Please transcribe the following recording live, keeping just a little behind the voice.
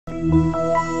We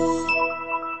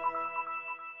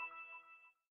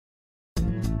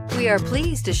are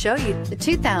pleased to show you the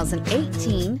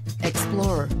 2018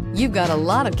 Explorer. You've got a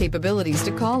lot of capabilities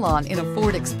to call on in a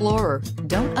Ford Explorer.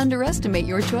 Don't underestimate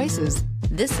your choices.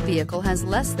 This vehicle has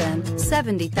less than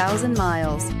 70,000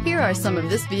 miles. Here are some of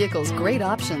this vehicle's great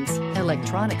options: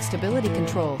 electronic stability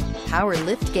control, power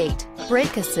liftgate,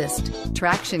 brake assist,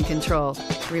 traction control,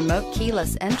 remote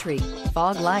keyless entry,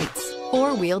 fog lights,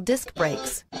 four-wheel disc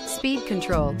brakes, speed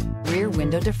control, rear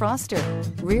window defroster,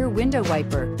 rear window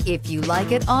wiper. If you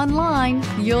like it online,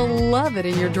 you'll love it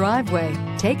in your driveway.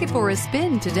 Take it for a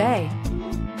spin today.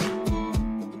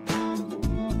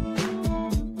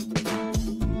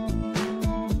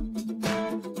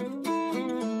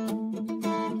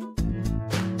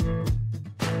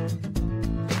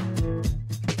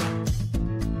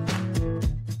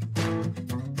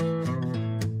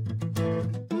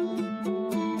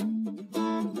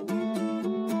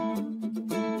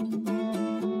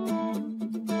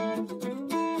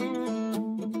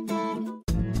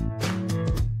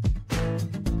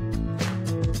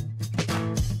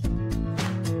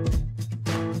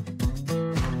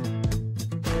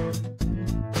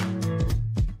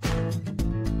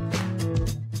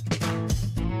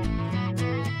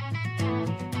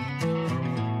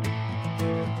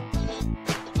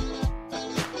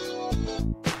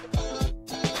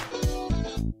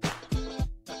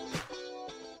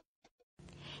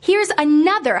 Here's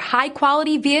another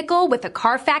high-quality vehicle with a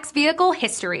CARFAX Vehicle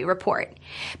History Report.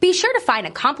 Be sure to find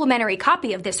a complimentary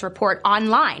copy of this report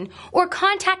online or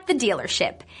contact the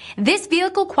dealership. This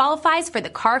vehicle qualifies for the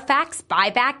CARFAX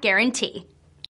Buyback Guarantee.